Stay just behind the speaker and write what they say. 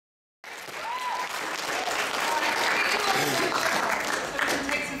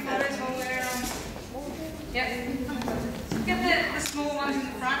Get the small ones in the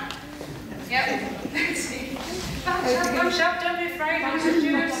front. Yep. Bunch up, don't be afraid, don't be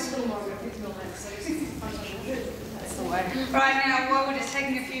nervous. Right, now, while we're just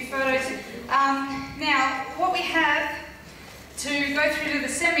taking a few photos, now, what we have to go through to the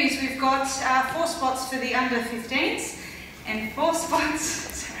semis, we've got 4 spots for the under 15s and 4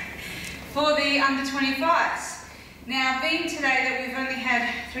 spots for the under 25s. Now, being today that we've only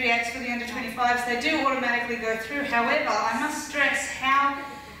had 3 acts for the under 25s, they do automatically go through. However, I must stress how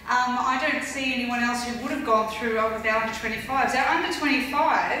I don't see anyone else who would have gone through with our under 25s. Our under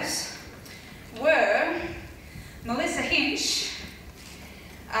 25s were Melissa Hinch,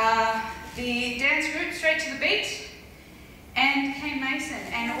 the dance group Straight to the Beat, and Kay Mason,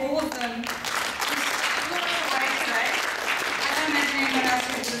 and all of them just looked away today. I don't imagine anyone else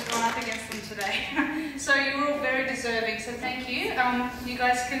who would have gone up against them today. So you were all very deserving, so thank you. You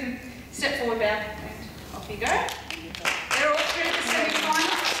guys can step forward now, and off you go. They're all through the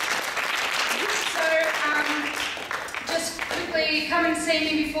semi-finals. So just quickly come and see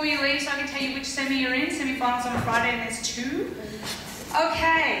me before you leave so I can tell you which semi you're in. Semi-finals on Friday, and there's 2.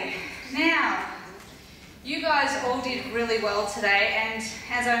 Okay, now, you guys all did really well today, and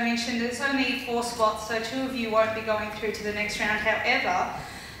as I mentioned, there's only 4 spots, so 2 of you won't be going through to the next round. However,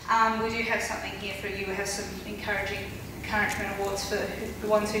 we do have something here for you. We have some encouragement awards for the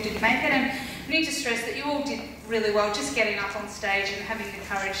ones who didn't make it, and I need to stress that you all did really well. Just getting up on stage and having the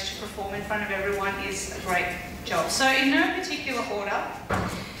courage to perform in front of everyone is a great job. So in no particular order,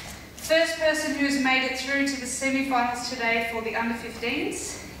 first person who has made it through to the semi-finals today for the under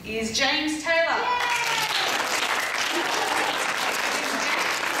 15s is James Taylor.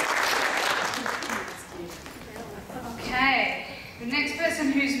 Okay, the next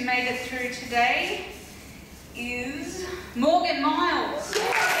person who's made it through today is Morgan Miles.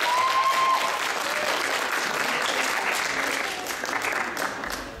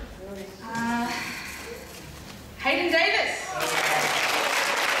 Hayden Davis.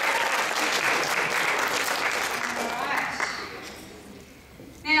 Alright.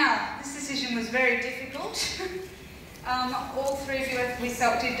 Now, this decision was very difficult. All 3 of you, we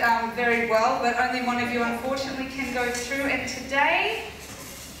felt, did very well, but only one of you, unfortunately, can go through, and today,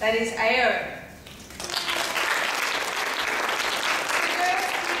 that is Ao.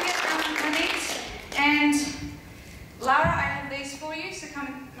 And Lara, I have these for you, so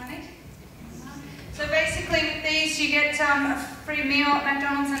come, Monique. So basically with these you get a free meal at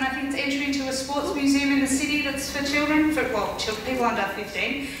McDonald's, and I think it's entry into a sports museum in the city that's for children, people under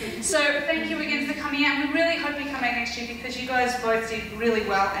 15. So thank you again for coming out, and we really hope you come back next year because you guys both did really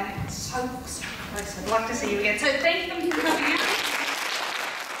well, and it's so close. I'd like to see you again. So thank you for coming out.